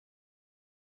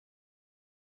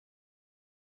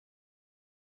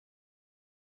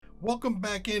Welcome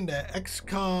back into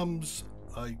XCOM's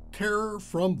Terror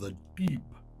from the Deep.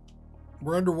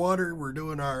 We're underwater. We're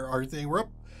doing our thing. We're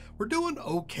doing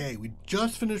okay. We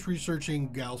just finished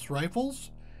researching Gauss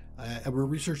rifles, and we're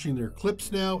researching their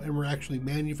clips now, and we're actually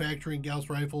manufacturing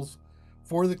Gauss rifles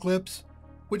for the clips,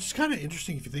 which is kind of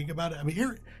interesting if you think about it. I mean,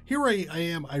 here I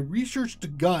am. I researched a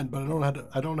gun, but I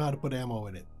don't know how to put ammo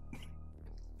in it.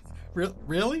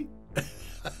 Really?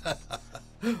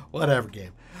 Whatever,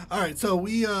 game. All right, so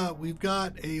we've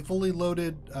got a fully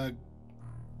loaded.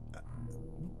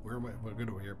 Where am I? We're good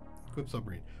over here. Equip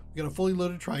submarine. We got a fully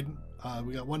loaded Trident.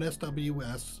 We got one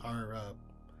SWS,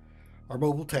 our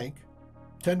mobile tank.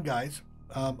 10 guys.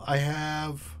 I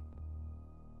have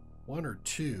one or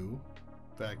two.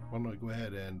 In fact, why don't I go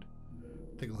ahead and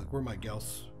take a look? Where my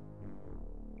Gauss?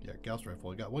 Yeah, Gauss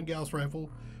rifle. I got one Gauss rifle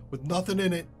with nothing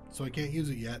in it, so I can't use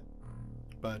it yet.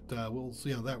 But we'll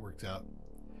see how that works out.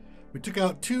 We took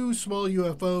out 2 small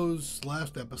UFOs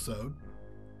last episode.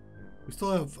 We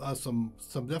still have some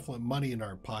definite money in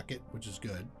our pocket, which is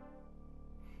good.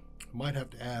 Might have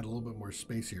to add a little bit more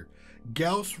space here.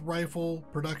 Gauss rifle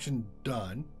production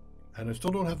done, and I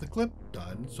still don't have the clip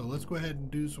done. So let's go ahead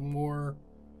and do some more.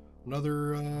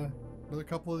 Another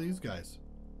couple of these guys.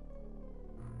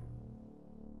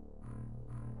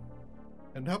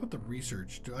 And how about the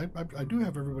research? I do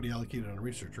have everybody allocated on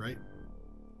research, right?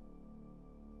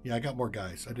 Yeah, I got more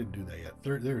guys. I didn't do that yet.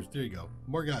 There you go.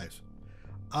 More guys.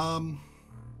 2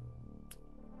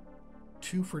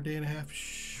 for a day and a half?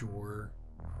 Sure.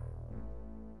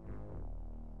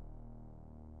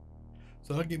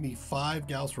 So that'll give me 5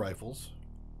 Gauss rifles.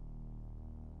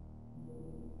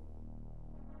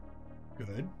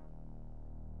 Good.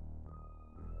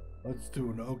 Let's do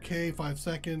an okay. 5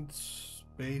 seconds.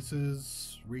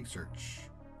 Bases. Research.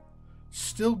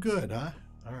 Still good, huh?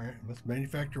 All right. Let's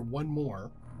manufacture one more.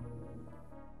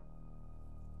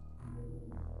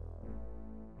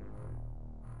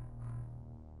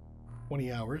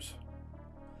 $20 hours.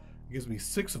 It gives me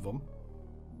 6 of them.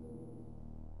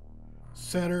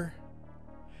 Center.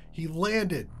 He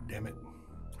landed. Damn it.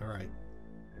 All right.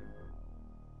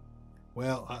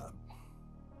 Well,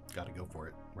 got to go for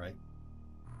it, right?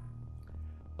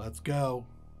 Let's go.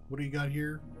 What do you got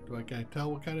here? Can I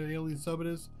tell what kind of alien sub it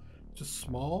is? Just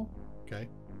small? Okay.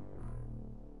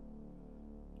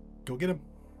 Go get him.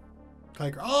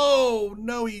 Tiger. Oh,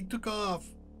 no, he took off.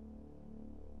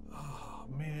 Oh,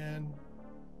 man.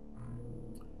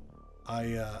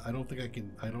 I don't think I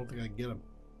can get him.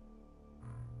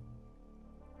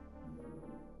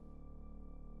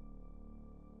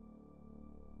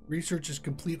 Research is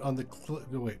complete on the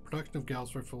no, wait, production of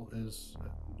Gauss rifle is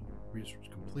research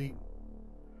complete.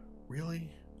 Really?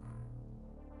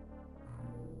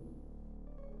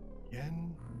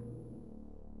 Again?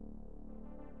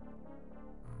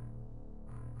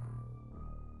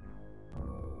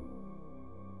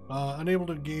 Unable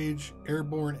to engage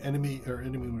airborne enemy or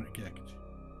enemy when it kicked.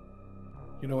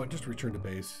 You know what? Just return to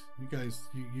base. You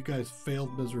guys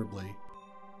failed miserably.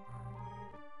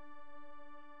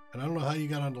 And I don't know how you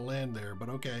got onto land there, but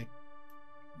okay.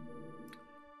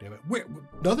 Damn it. Where?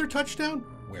 Another touchdown?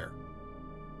 Where?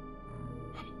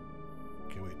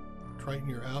 Okay, wait. Triton,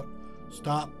 you're out.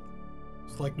 Stop.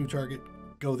 Select new target.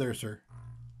 Go there, sir.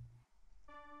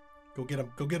 Go get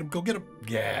him. Go get him. Go get him.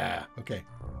 Yeah. Okay.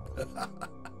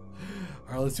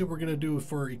 All right, let's see what we're going to do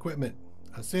for equipment.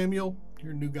 Samuel,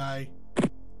 you're a new guy.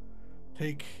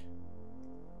 Take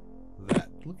that.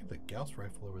 Look at the Gauss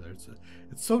rifle over there.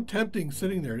 It's so tempting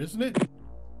sitting there, isn't it?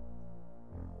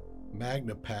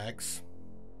 Magna packs.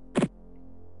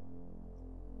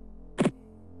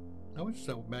 How much does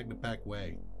that Magna pack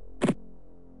weigh?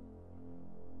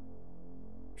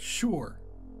 Sure.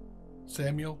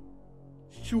 Samuel?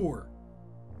 Sure.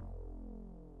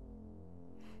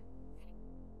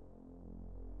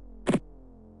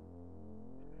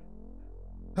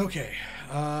 Okay.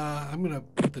 I'm going to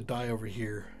put the die over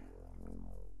here.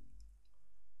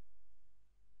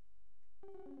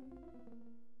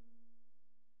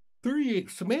 $38.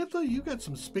 Samantha, you got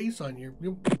some space on your...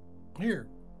 Here.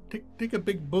 Take a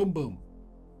big boom boom.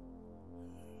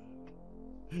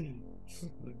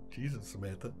 Jesus,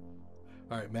 Samantha.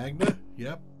 All right, Magna.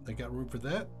 Yep, I got room for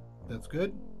that. That's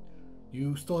good.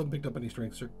 You still haven't picked up any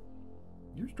strength, sir.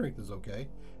 Your strength is okay.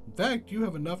 In fact, you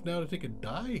have enough now to take a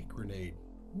die grenade.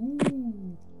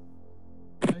 Ooh.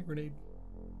 Die grenade.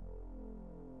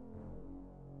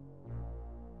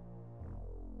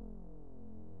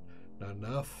 Not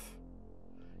enough.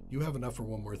 You have enough for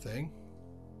one more thing.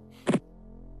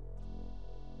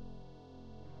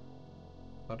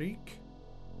 Tariq,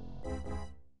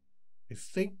 I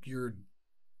think you're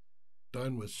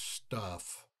done with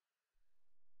stuff.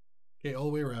 Okay, all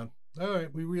the way around. All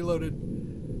right, we reloaded.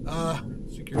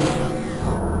 Security. Okay.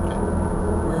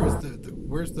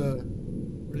 Where are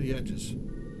the edges?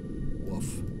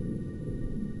 Woof.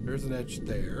 There's an edge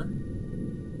there.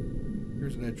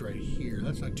 Here's an edge right here.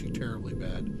 That's not too terribly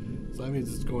bad. So that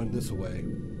means it's going this way.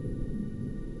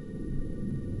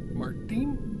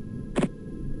 Martin?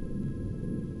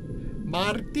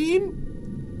 Martin?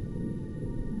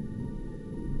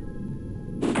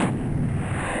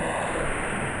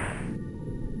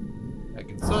 Back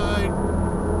inside.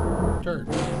 Turn.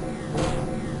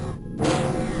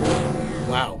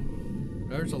 Wow.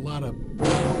 There's a lot of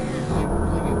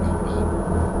blinging going on.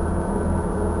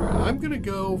 All right, I'm going to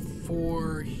go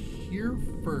for here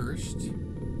first.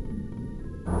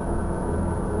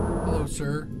 Hello,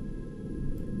 sir.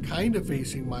 Kind of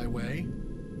facing my way.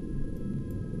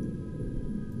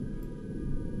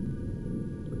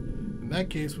 In that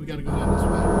case, we got to go down this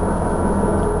way.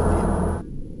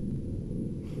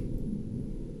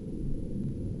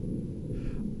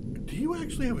 Do you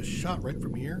actually have a shot right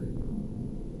from here?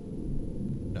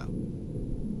 No.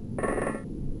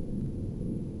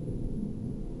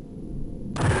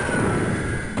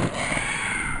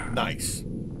 Nice.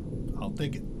 I'll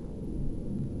take it.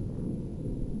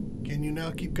 Can you now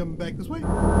keep coming back this way?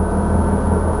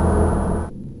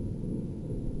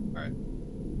 Alright.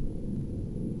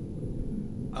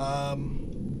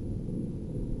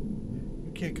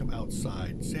 You can't come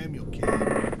outside. Samuel can.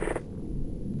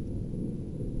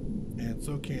 And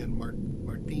so can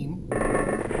Martine.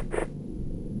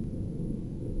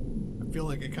 I feel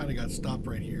like I kind of got stopped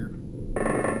right here.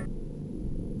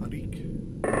 Arik.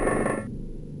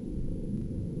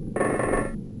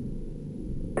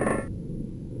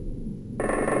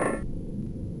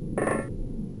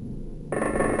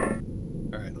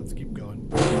 Alright, let's keep going.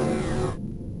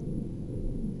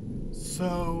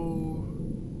 So,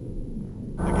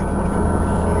 again, I want to go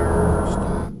over here just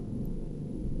to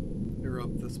clear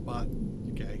up the spot.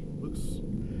 Okay,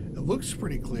 it looks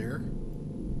pretty clear.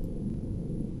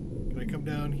 Can I come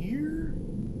down here?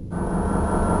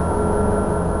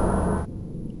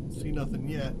 See nothing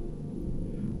yet.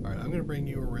 Alright, I'm going to bring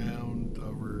you around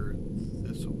over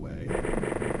this way. I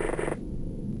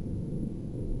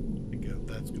think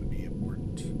that's going to be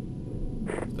important.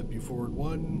 Step you forward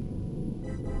one.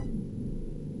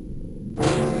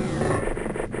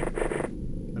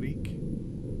 Tariq.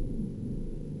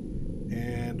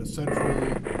 And a central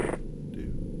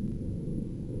two.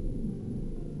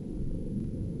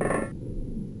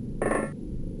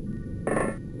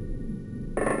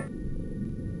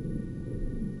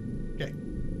 Okay.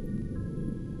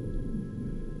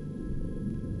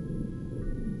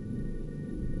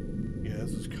 Yeah,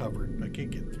 this is covered. I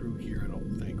can't get through here, I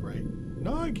don't think, right?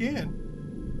 No, I can.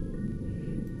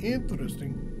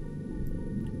 Interesting.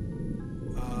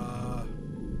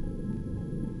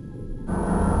 I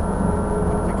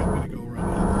think I'm going to go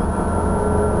around the outside.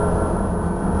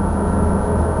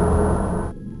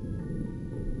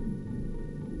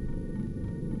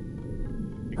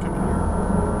 You come in here.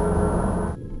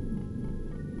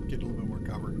 Get a little bit more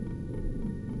cover.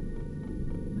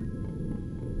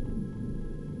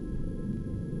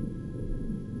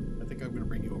 I think I'm going to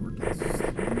bring you over to this.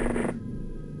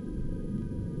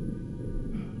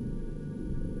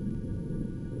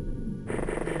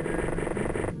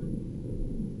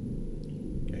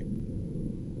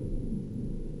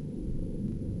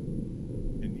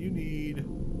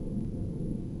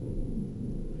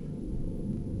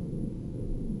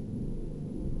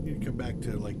 Come back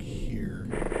to like here.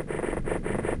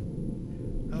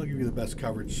 That'll give you the best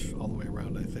coverage all the way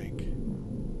around, I think.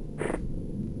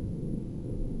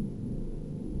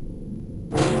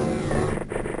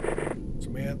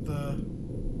 Samantha,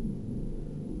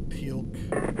 Teal'c,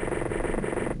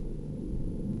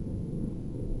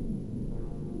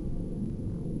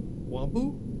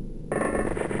 Wambu.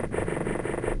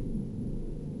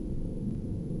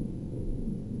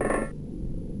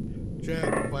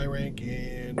 Jack, Virank,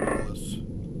 and Nicholas.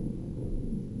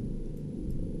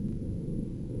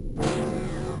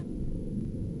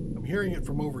 I'm hearing it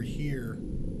from over here.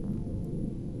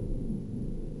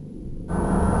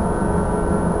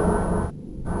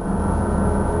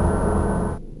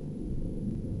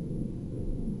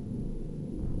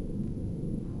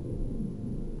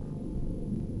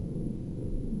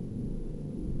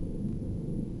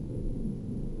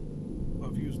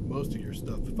 I've used most of your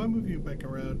stuff. If I move you back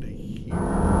around to here.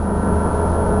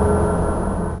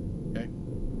 Okay.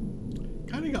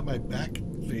 Kind of got my back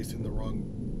facing the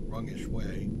wrongish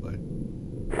way, but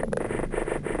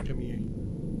come here,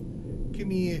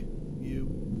 you.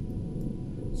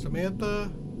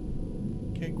 Samantha,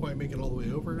 Can't quite make it all the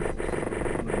way over. So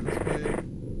this way.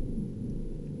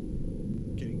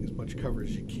 Getting as much cover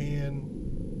as you can.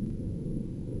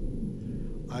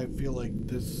 I feel like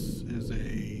this is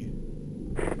a...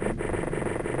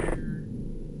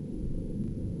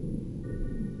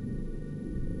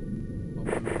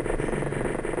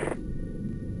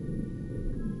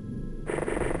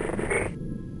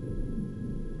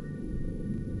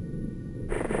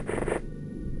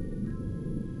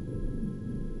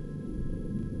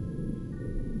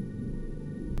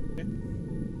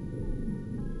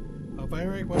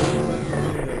 Firing rank,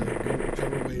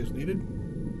 whichever way is needed.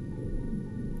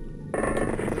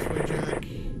 This way, Jack.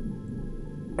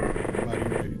 Come out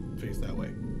here, face that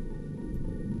way.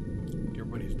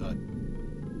 Everybody's done.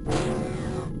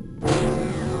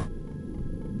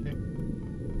 Okay.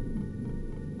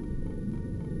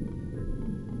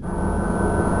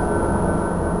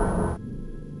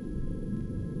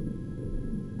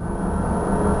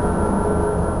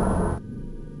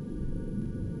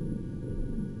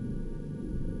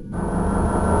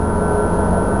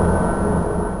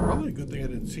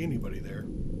 See anybody there.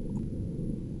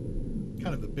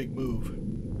 Kind of a big move.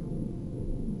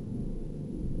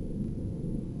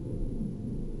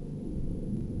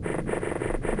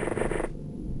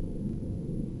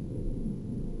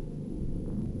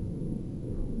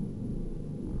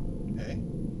 Okay.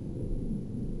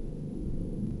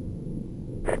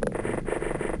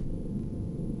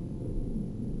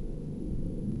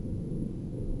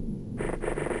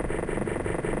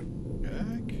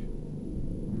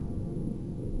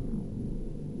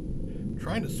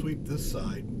 Trying to sweep this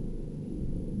side.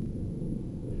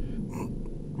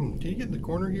 Can you get in the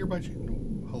corner here by chance?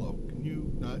 No, hello. Can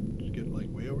you not get like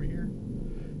way over here?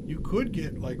 You could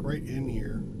get like right in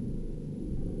here.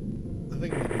 I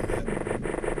think I'm gonna do that.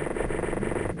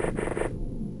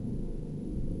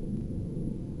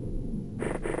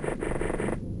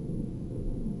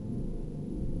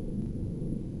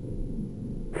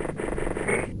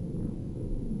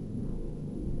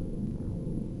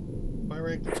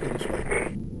 Let's go this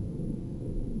way.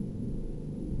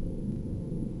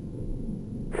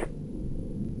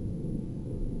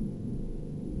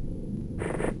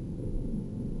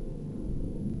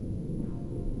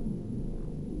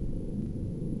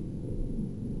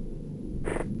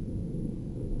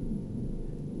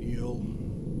 Heal.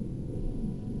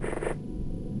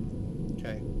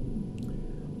 Okay.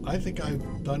 I think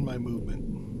I've done my movement.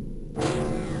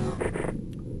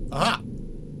 Aha!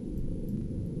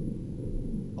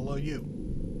 Hello, you.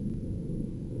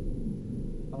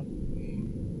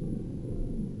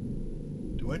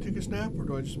 Do I take a snap, or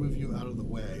do I just move you out of the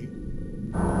way?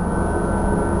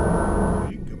 Oh,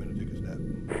 you can come in and take a snap.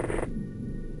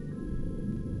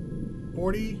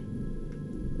 40.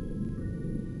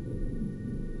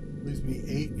 Leaves me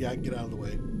 8. Yeah, I can get out of the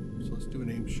way. So let's do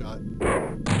an aim shot.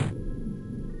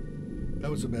 That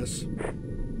was a miss.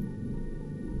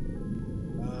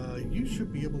 You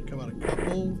should be able to come out a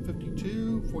couple.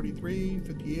 52, 43,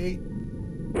 58.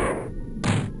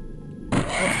 That's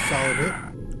a solid hit.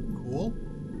 Cool.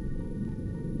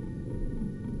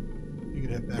 You can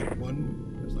head back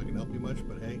 1. That's not going to help you much,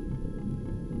 but hey.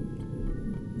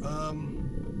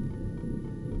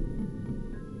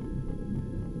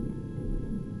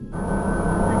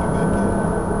 Bring you back in.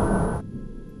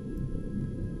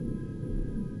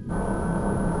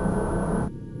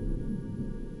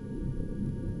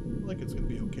 It's going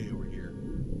to be okay over here.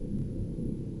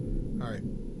 All right.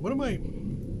 What am I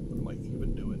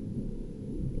even doing?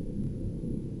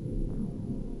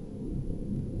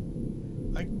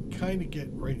 I kind of get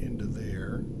right into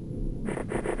there.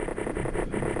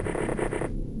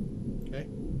 Okay.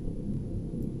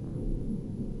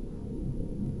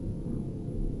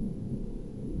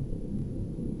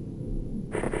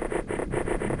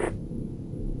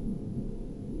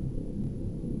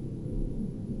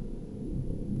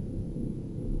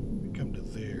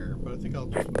 But I think I'll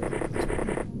just move it this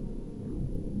way.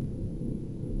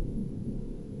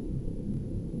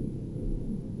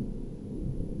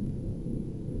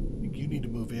 I think you need to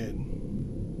move in.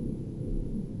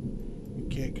 You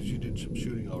can't because you did some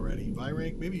shooting already.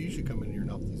 Virank, maybe you should come in here and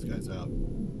help these guys out.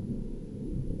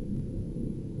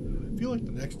 I feel like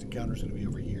the next encounter is going to be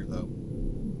over here, though.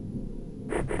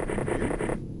 Here?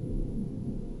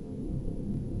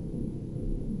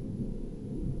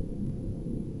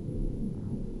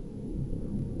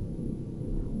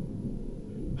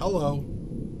 Hello.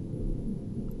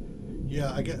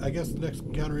 Yeah, I guess the next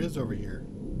encounter is over here.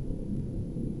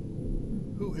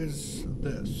 Who is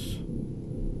this?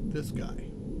 This guy.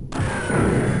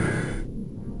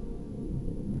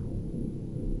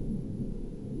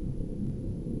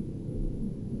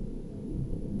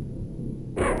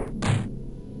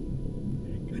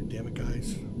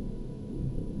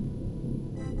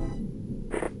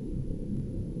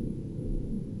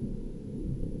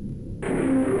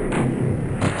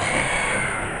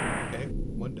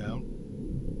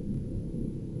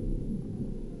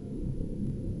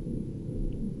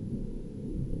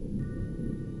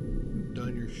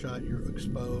 You're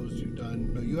exposed. You've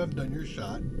done... No, you haven't done your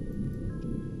shot.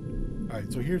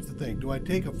 Alright, so here's the thing. Do I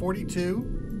take a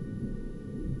 42?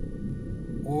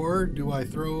 Or do I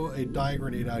throw a dye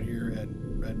grenade out here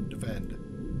and defend?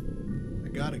 I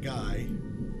got a guy.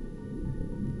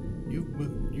 You've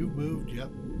moved, yep.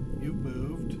 You've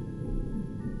moved.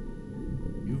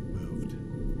 You've moved.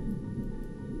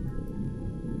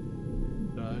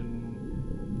 Done.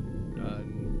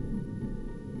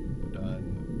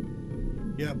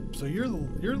 Yep, so you're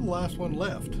the last one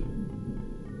left.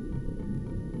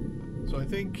 So I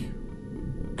think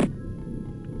I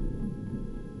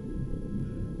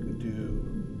could do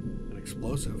an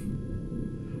explosive.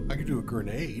 I could do a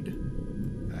grenade,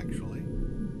 actually.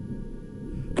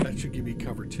 That should give me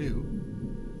cover too.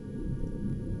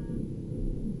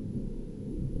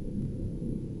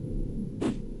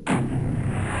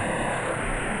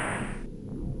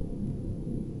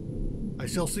 I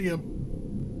still see him.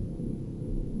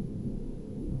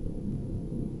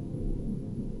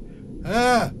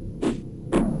 Ah!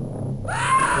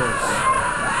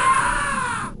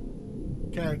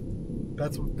 Okay,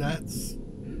 that's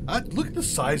look at the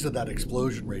size of that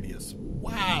explosion radius.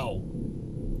 Wow.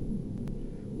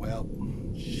 Well,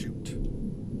 shoot.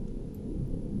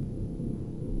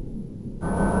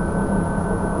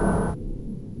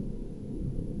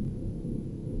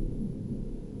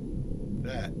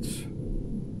 That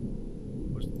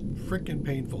was freaking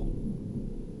painful.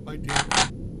 My dear.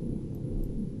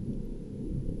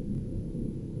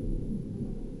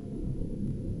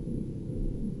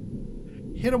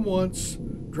 Hit him once,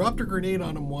 dropped a grenade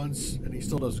on him once, and he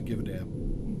still doesn't give a damn.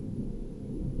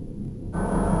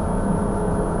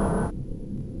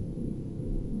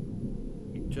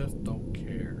 He just don't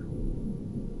care.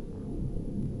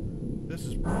 This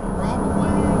is probably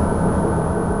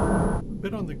a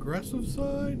bit on the aggressive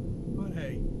side, but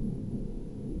hey.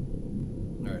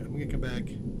 Alright, I'm gonna come back.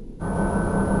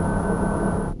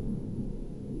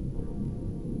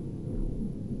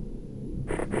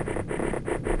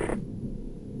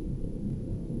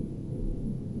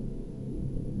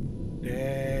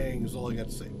 Dang, is all I got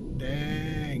to say.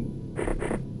 Dang.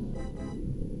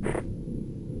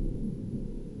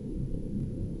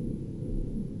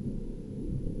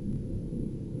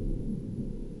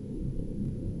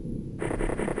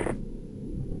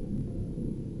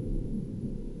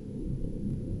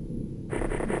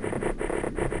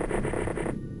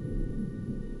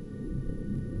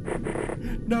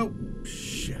 No.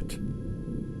 Shit.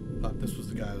 Thought this was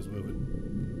the guy I was moving.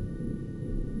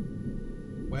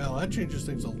 Well, that changes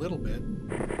things a little bit.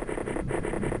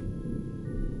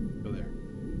 Go there.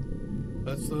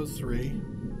 That's those three.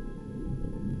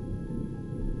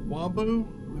 Wambu? I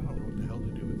don't know what the hell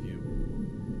to do with you.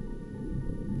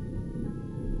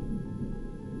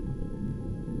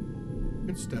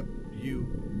 Could step you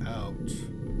out.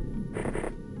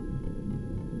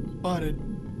 Spotted.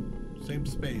 Same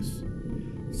space.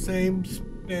 Same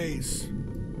space.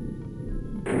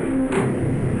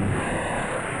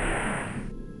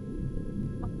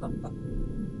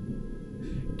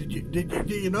 Did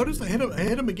you notice I hit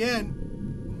him again?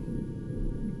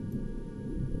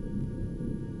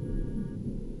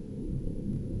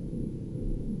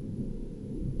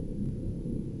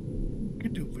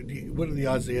 Could do. What are the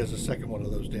odds that he has a second one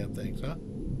of those damn things, huh?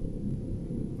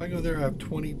 If I go there, I have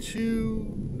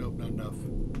 22. Nope, not enough.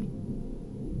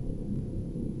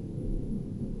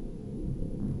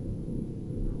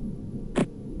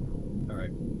 All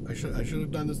right, I should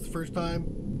have done this the first time.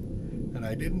 And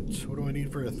I didn't. What do I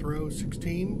need for a throw?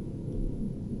 16?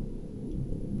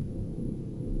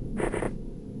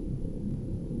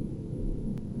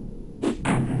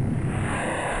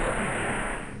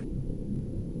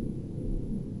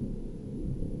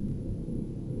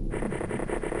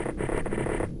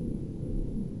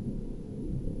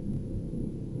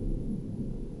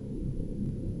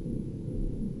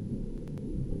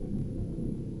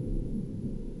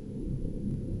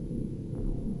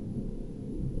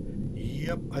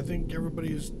 Yep, I think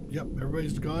everybody's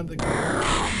gone. They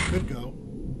could go.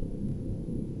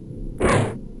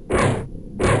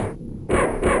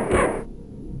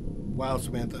 Wow,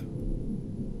 Samantha.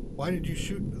 Why did you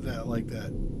shoot that like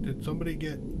that? Did somebody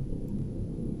get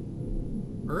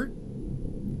hurt?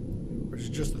 Or is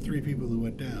it just the 3 people who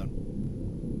went down?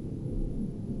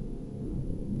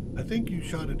 I think you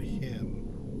shot at him.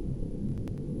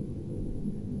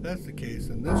 If that's the case,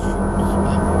 then this should stop you,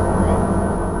 right?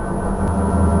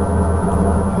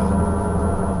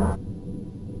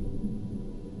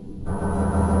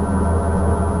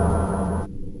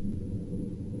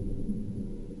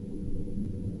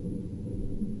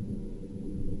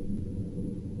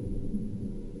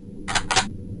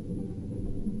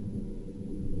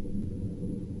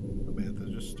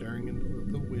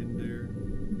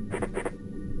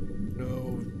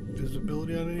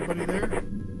 on anybody there?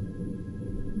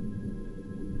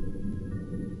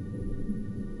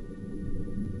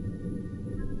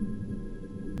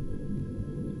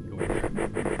 Go in there.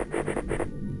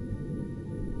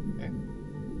 Okay.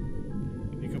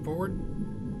 Can you come forward?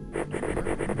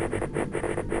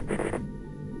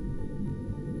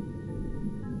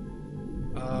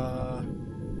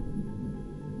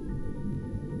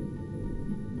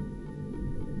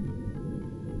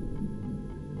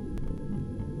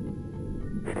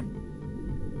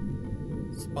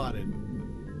 Spotted.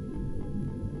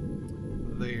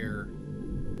 There.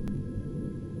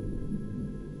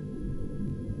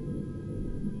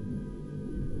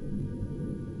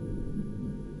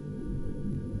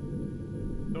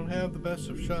 Don't have the best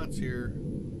of shots here.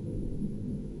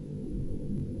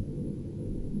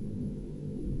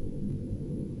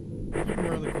 Looking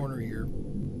around the corner here.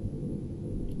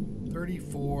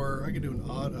 34. I could do an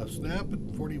odd snap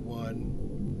at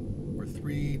 41 or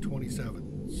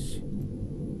 327s.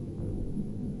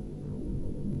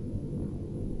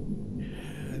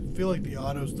 I feel like the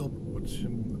auto still puts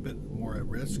him a bit more at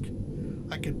risk.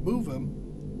 I could move him.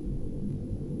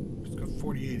 He's got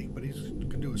 40-80, but he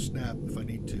can do a snap if I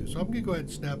need to. So I'm gonna go ahead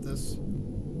and snap this.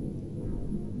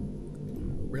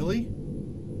 Really?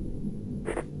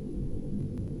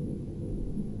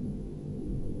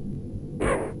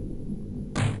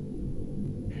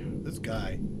 This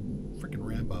guy, freaking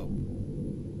Rambo.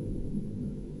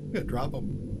 I'm gonna drop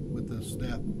him with the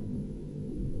snap.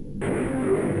 No,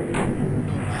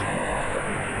 not.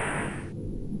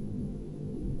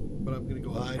 But I'm gonna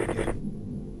go hide again.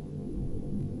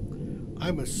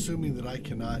 I'm assuming that I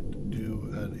cannot do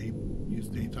use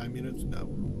daytime units. No,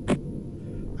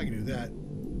 I can do that.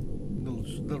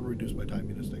 That'll reduce my time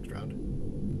units next round.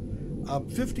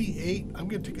 58. I'm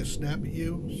gonna take a snap at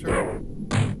you, sir.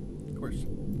 Of course.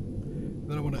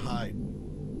 Then I want to hide.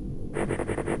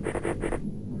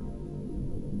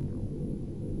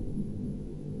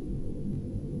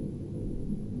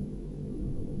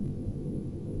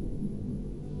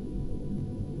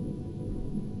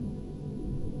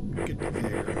 Get to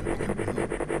there.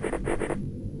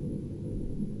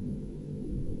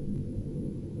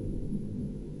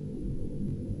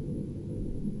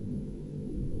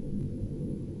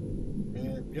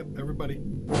 And yep, everybody.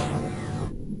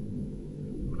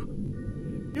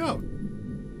 Yo,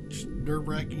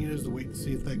 nerve-wracking it is to wait and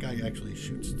see if that guy actually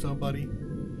shoots at somebody.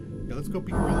 Yeah, let's go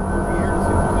peek around the corner here and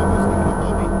see if somebody's sneaking up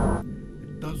on me.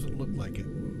 It doesn't look like it.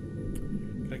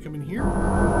 Can I come in here?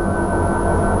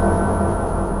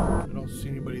 I don't see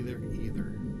anybody there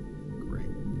either. Great.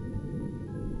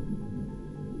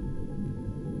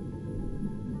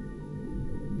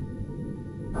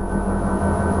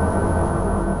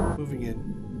 Moving in.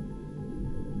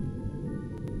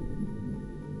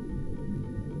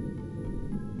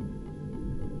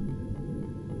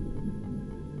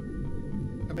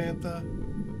 Samantha,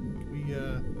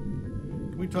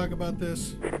 can we talk about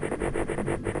this?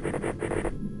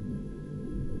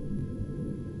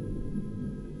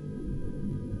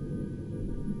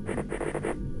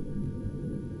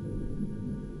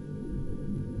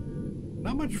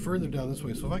 Not much further down this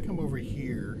way, so if I come over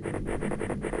here.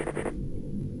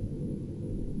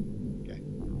 Okay.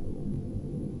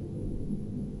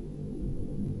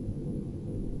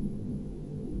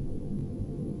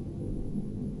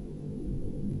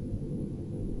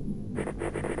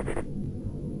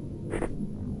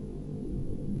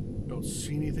 Don't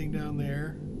see anything down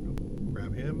there.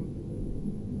 Grab him.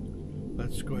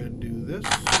 Let's go ahead and do this.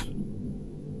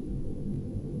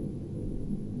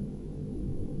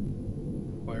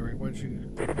 Firing, why don't you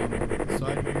click on the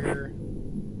side here?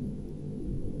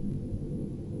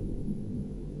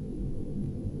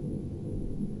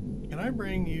 Can I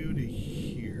bring you to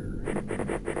here?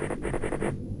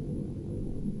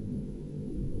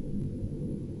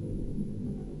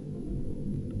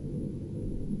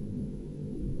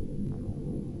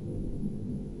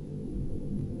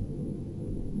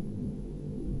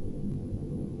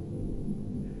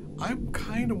 I'm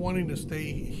kind of wanting to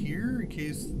stay here in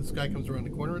case this guy comes around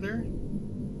the corner there.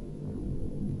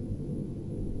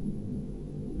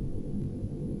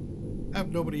 I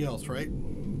have nobody else, right?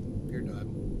 You're done.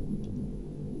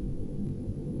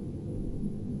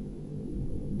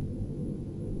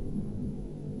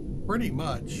 Pretty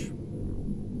much.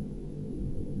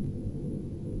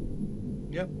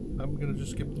 Yep, I'm gonna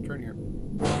just skip the turn here.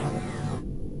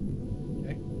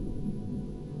 Okay.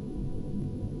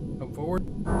 Come forward.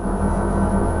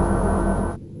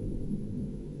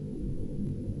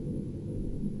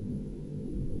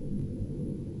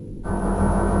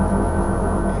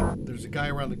 There's a guy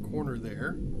around the corner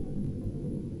there,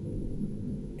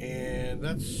 and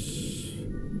that's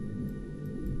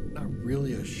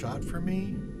really a shot for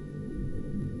me.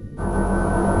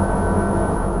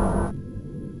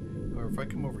 Or if I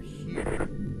come over here, I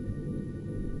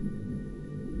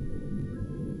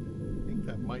think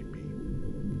that might be.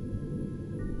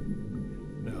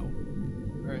 No.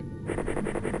 All right.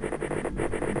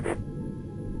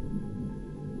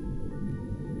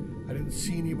 I didn't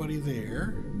see anybody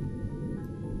there.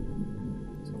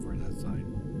 It's over on that side.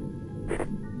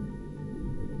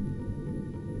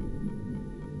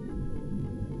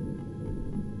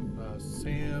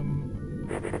 Sam,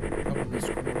 up in this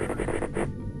corner.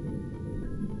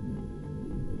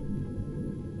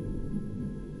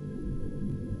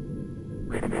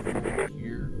 Bring you forward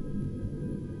here.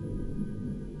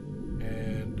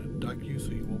 And duck you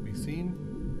so you won't be seen.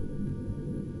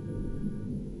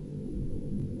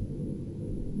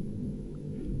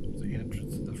 There's the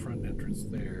entrance, the front entrance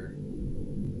there.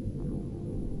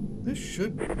 This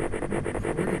should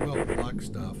pretty well block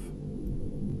stuff.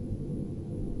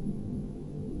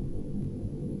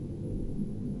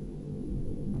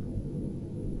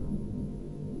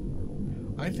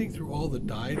 I think through all the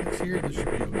dye that's here, this should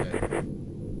be okay.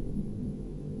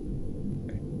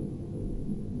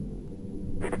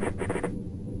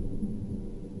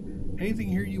 Anything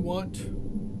here you want?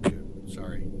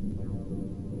 Sorry.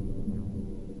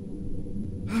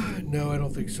 No, I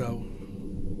don't think so.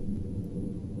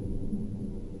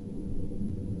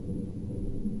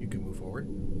 You can move forward.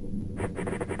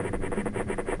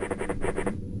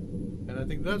 And I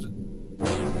think it does it.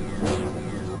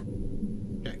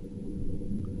 Okay.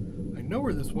 I know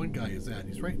where this one guy is at.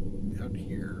 He's right out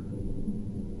here.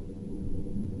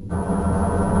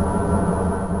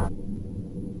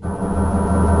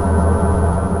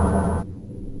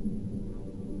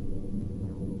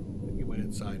 He went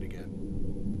inside again.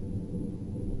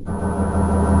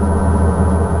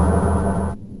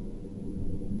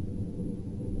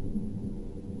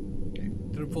 Okay,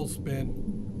 did a full spin.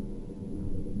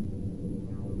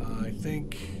 I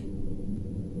think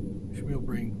should be able to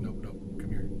bring. Nope, come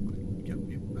here. Yep.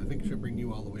 I think it should bring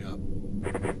you all the way up. And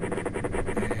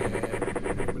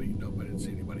anybody? Nope, I didn't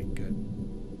see anybody. Good.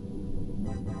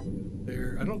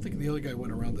 There. I don't think the other guy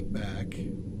went around the back.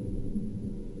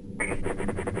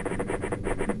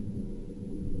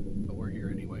 But we're here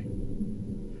anyway.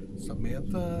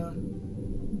 Samantha.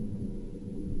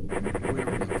 Way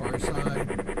over to the far side.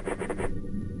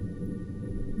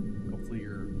 Hopefully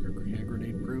you're hand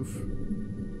grenade proof.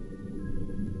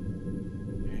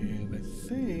 And I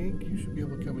think you should be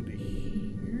able to come into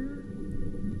here.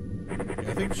 Yeah,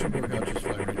 I think it should work out just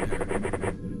fine right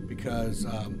there. Because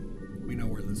we know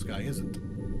where this guy isn't.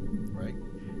 Right?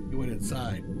 He went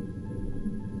inside.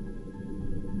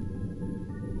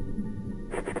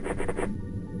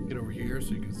 Get over here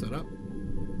so you can set up.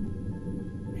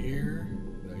 Here.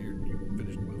 No, you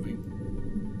finished moving.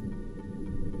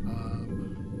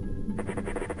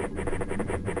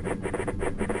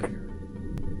 There.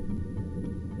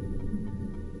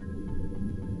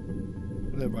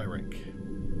 And then by rank.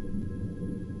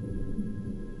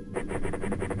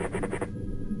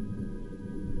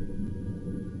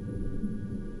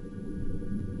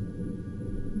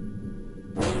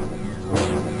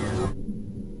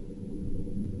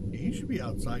 He should be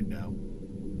outside now.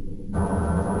 I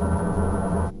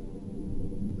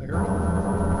heard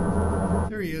him.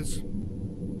 There he is.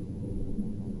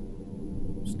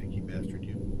 Sneaky bastard,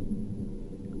 you.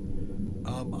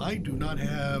 I do not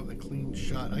have a clean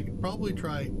shot. I could probably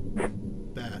try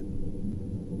that.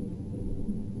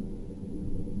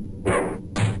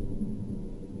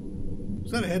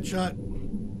 Is that a headshot?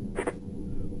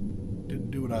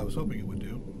 Didn't do what I was hoping it would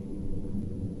do.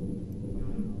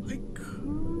 I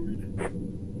could.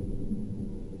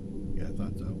 Yeah, I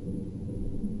thought so.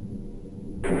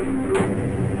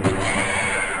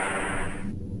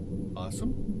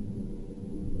 Awesome.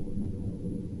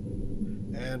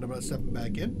 And I'm not stepping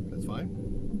back in. That's fine.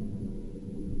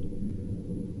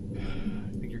 I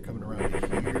think you're coming around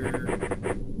here.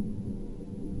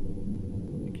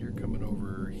 I think you're coming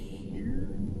over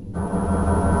here.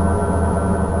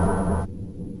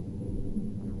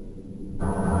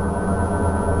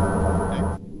 Okay.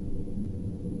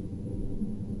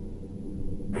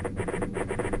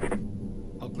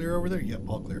 All clear over there? Yep,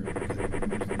 all clear.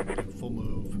 Good. Full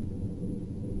move.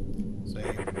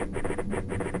 Save.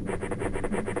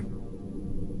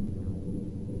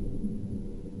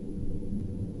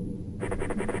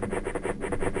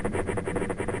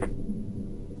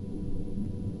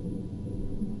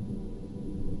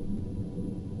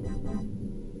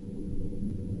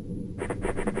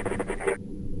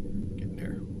 Getting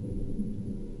there.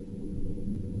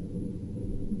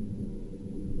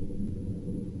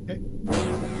 Okay.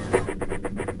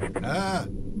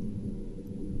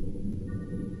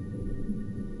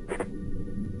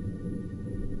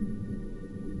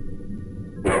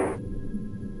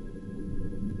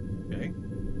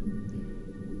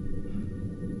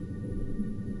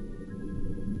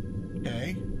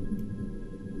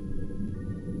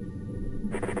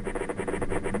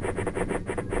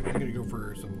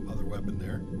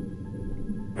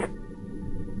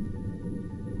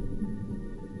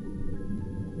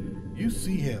 You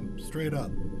see him straight up,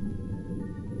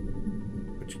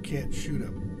 but you can't shoot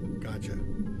him. Gotcha.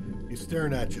 He's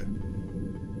staring at you.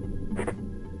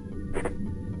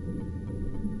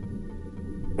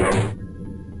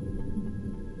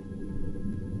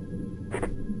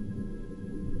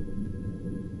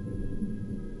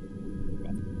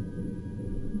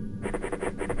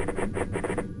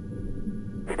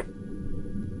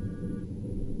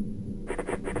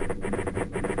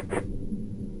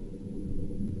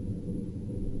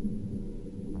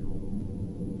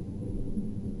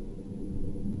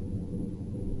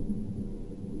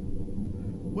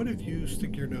 What if you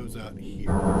stick your nose out here?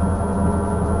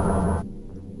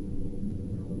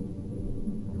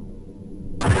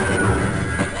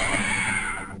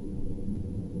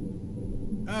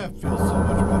 That feels so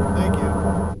much better. Thank you.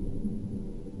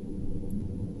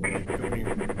 Okay, go in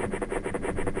here.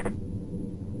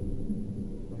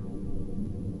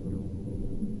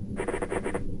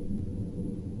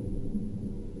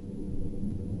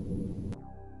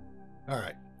 All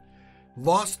right.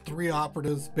 Lost 3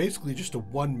 operatives, basically just a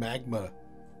 1 magna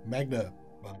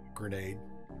grenade.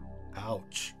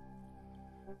 Ouch.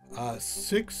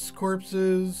 6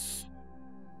 corpses,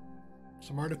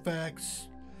 some artifacts.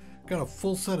 Got a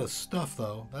full set of stuff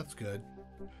though. That's good.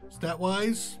 Stat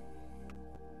wise,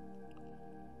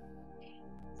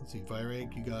 let's see. Fire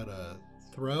rank, you got a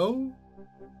throw.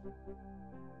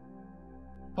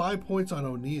 5 points on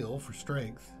O'Neill for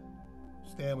strength.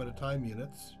 Stamina time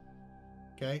units.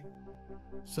 Okay.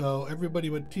 So everybody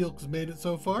but Teal'c's made it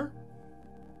so far.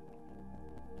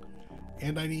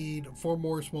 And I need 4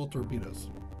 more small torpedoes.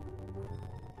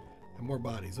 And more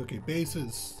bodies. Okay,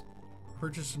 bases.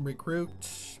 Purchase and recruit.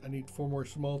 I need 4 more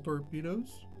small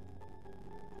torpedoes.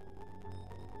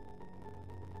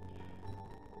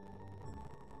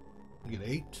 We get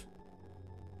 8.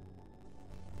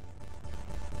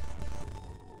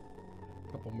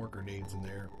 A couple more grenades in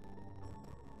there.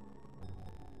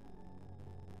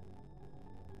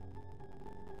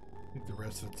 I think the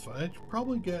rest of it's fine. I should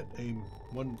probably get a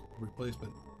 1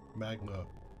 replacement magma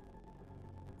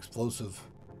explosive.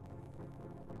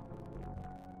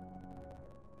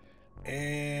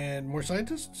 And more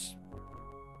scientists?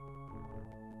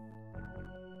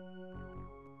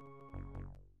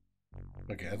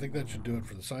 Okay, I think that should do it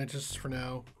for the scientists for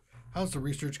now. How's the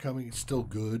research coming? It's still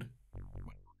good.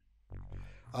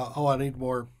 Oh, I need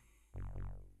more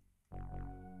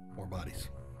bodies.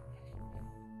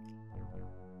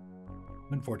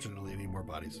 Unfortunately, I need more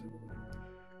bodies.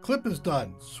 Clip is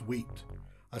done. Sweet.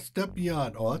 A step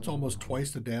beyond. Oh, that's almost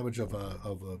twice the damage of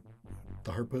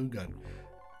the harpoon gun.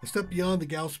 A step beyond the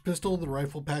Gauss pistol, the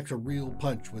rifle packs a real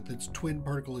punch with its twin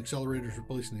particle accelerators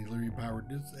replacing the Illyrian powered.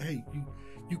 Hey,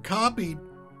 you copied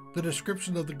the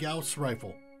description of the Gauss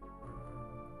rifle.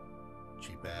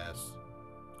 Cheap ass.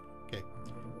 Okay.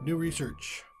 New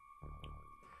research.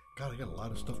 God, I got a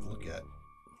lot of stuff to look at.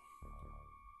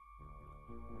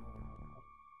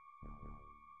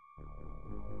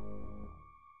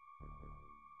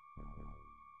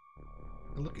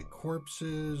 I look at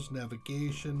corpses,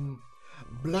 navigation,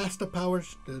 blaster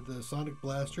powers, the sonic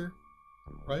blaster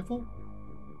rifle.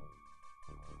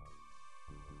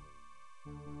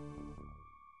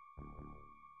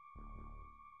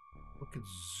 Look at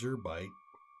Zerbite.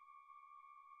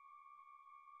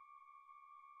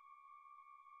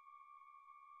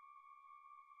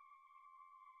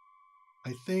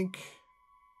 I think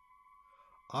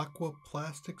aqua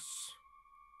plastics.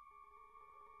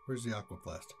 Where's the aqua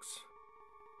plastics?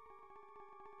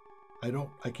 I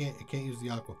can't use the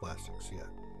aqua plastics yet.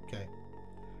 Okay.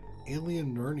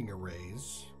 Alien learning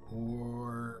arrays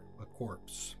or a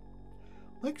corpse.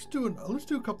 Let's do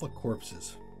a couple of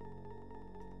corpses.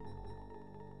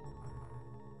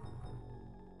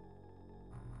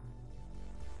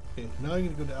 Okay, now I'm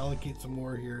going to go to allocate some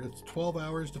more here. It's 12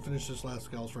 hours to finish this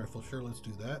last Gauss rifle. Sure, let's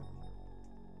do that.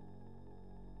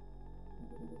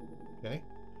 Okay.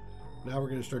 Now we're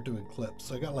going to start doing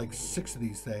clips. I got like 6 of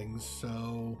these things,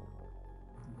 so...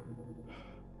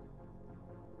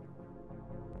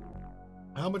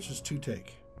 How much does 2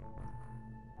 take?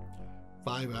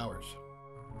 5 hours.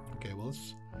 Okay, well,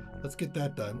 let's get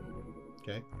that done.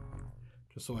 Okay.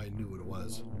 Just so I knew what it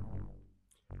was.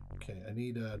 Okay, I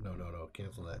need, no,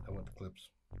 cancel that. I want the clips.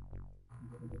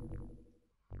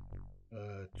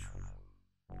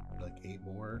 Like 8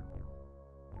 more.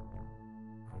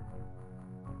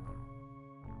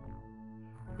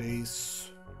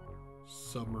 Base,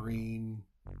 submarine,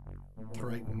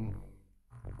 Triton,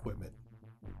 equipment.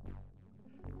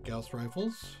 Gauss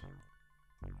rifles.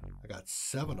 I got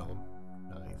 7 of them.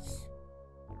 Nice.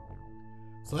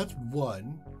 So that's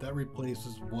 1. That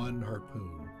replaces 1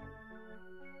 harpoon.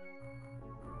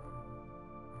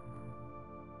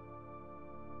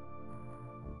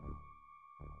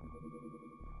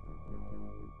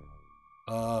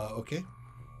 Okay.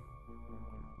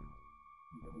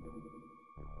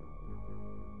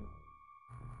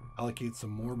 Allocate some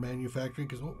more manufacturing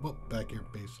because back air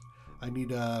base. I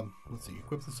need let's see,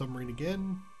 equip the submarine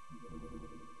again.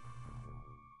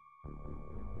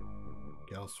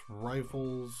 Gauss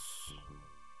rifles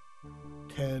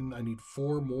 10. I need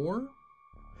 4 more,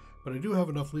 but I do have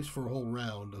enough at least for a whole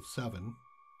round of 7.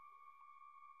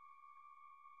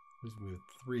 Leaves me with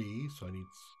 3, so I need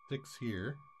 6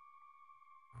 here.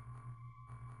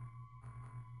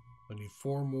 I need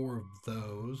 4 more of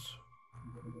those.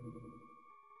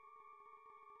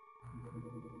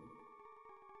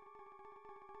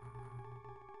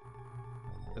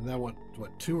 And then I want,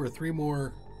 what, 2 or 3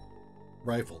 more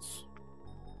rifles.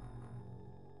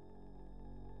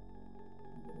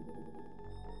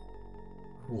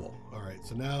 Cool. All right,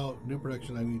 so now new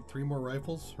production, I need 3 more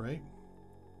rifles, right?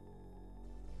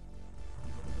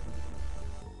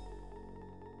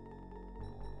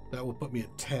 That will put me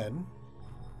at 10.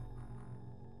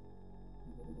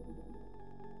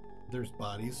 There's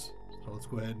bodies. So let's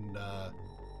go ahead and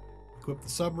equip the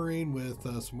submarine with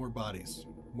some more bodies.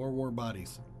 More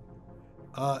bodies.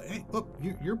 Hey, look,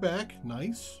 you're back.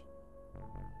 Nice.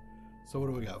 So what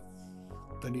do we got?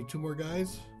 I need 2 more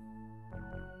guys.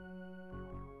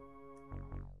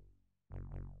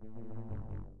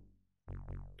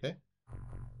 Okay.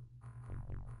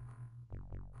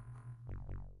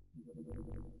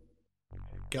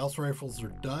 Gauss rifles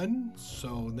are done.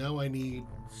 So now I need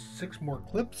 6 more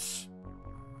clips.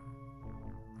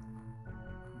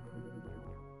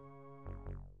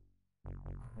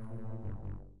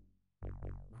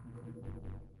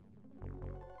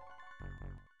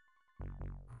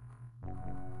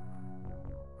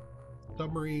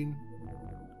 Submarine.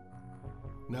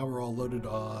 Now we're all loaded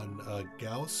on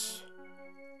Gauss.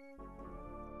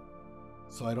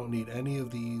 So I don't need any of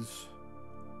these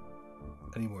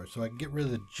anymore. So I can get rid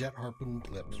of the jet harpoon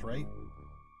clips, right?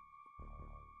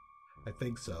 I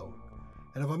think so.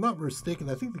 And if I'm not mistaken,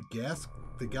 I think the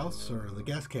Gauss or the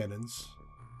gas cannons,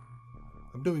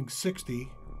 I'm doing 60.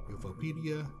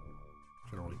 UFOpedia,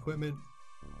 general equipment.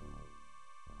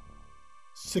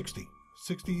 60.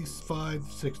 65,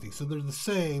 60. So they're the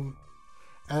same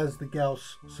as the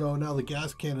Gauss. So now the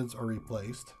gas cannons are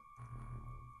replaced.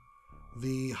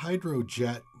 The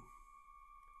hydrojet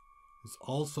is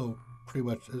also pretty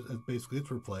much, basically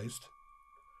it's replaced.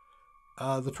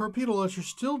 The torpedo launcher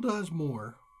still does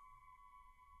more.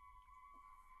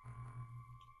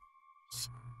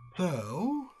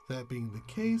 So, that being the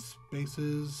case,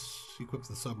 bases, equips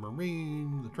the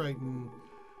submarine, the Triton,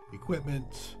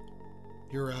 equipment,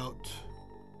 you're out.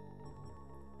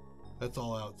 That's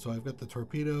all out. So I've got the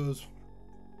torpedoes.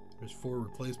 There's 4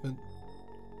 replacement.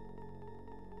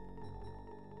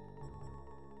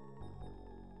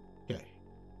 Okay.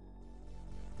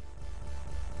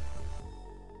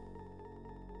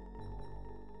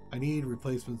 I need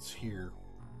replacements here.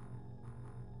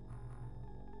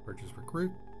 Purchase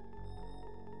recruit.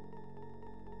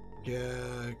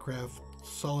 Yeah, craft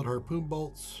solid harpoon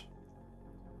bolts.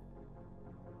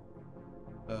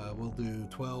 We'll do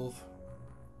 12.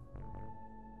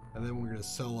 And then we're going to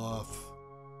sell off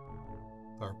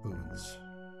harpoons.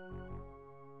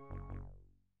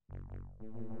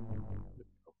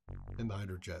 And the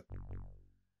hydrojet.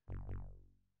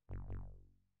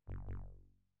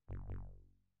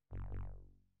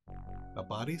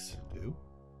 Bodies? Do.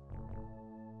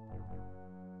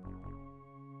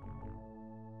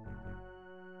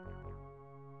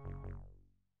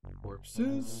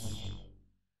 Corpses.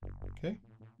 Okay.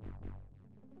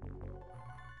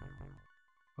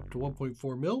 Up to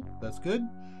 1.4 mil. That's good.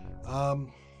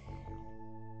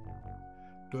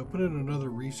 Do I put in another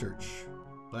research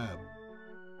lab?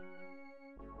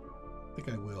 I think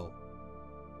I will.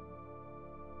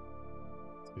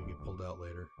 It's going to get pulled out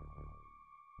later.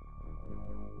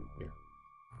 Here.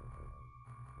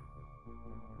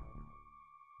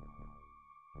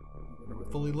 Are we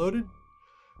fully loaded?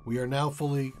 We are now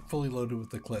fully loaded with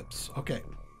the clips. Okay.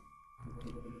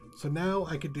 So now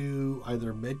I could do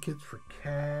either medkits for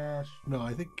cash. No,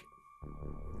 I think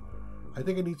I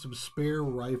need some spare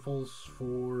rifles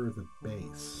for the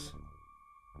base.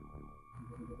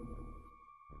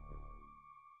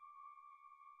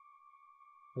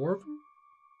 Four of them?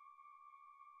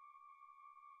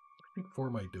 I think 4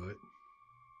 might do it.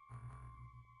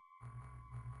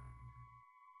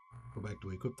 Go back to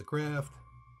equip the craft.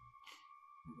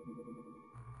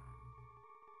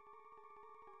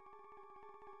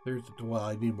 There's, well,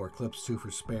 I need more clips too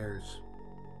for spares.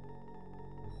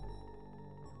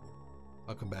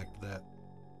 I'll come back to that.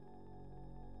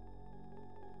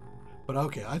 But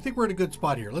okay, I think we're in a good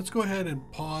spot here. Let's go ahead and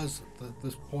pause at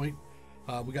this point.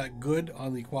 We got good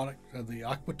on the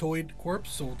aquatoid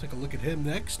corpse, so we'll take a look at him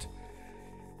next.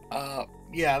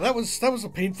 Yeah, that was a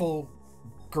painful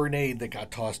grenade that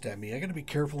got tossed at me. I got to be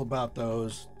careful about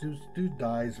those. Dude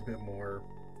dies a bit more.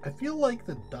 I feel like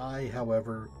the die,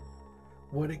 however,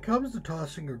 when it comes to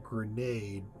tossing a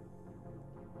grenade,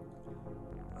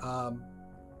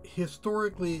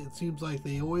 historically it seems like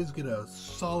they always get a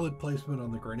solid placement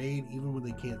on the grenade even when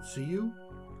they can't see you.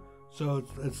 So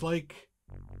it's like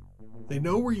they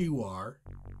know where you are.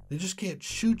 They just can't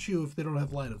shoot you if they don't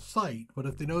have line of sight. But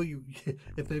if they know you,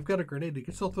 if they've got a grenade, they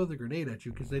can still throw the grenade at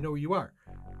you because they know where you are.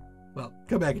 Well,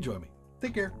 come back and join me.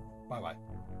 Take care. Bye-bye.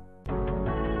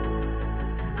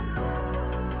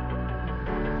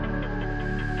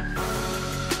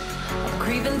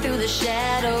 Creeping through the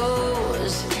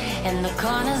shadows in the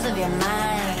corners of your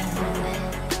mind.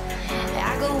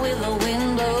 I go with the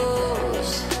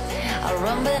windows. I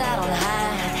run but I don't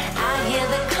hide. I hear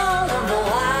the call of the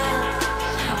wild,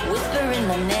 whispering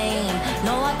the name.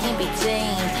 No, I can't be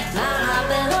tamed. My heart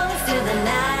belongs to the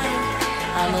night.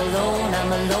 I'm alone,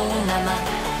 I'm alone,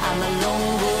 I'm a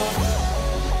lone wolf.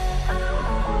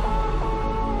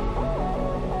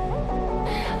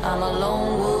 I'm a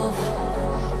lone wolf.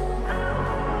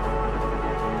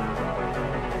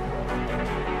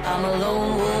 I'm a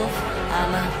lone wolf.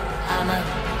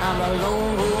 I'm a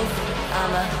lone wolf.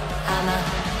 I'm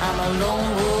a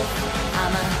lone wolf.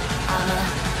 I'm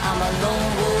a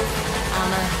lone wolf.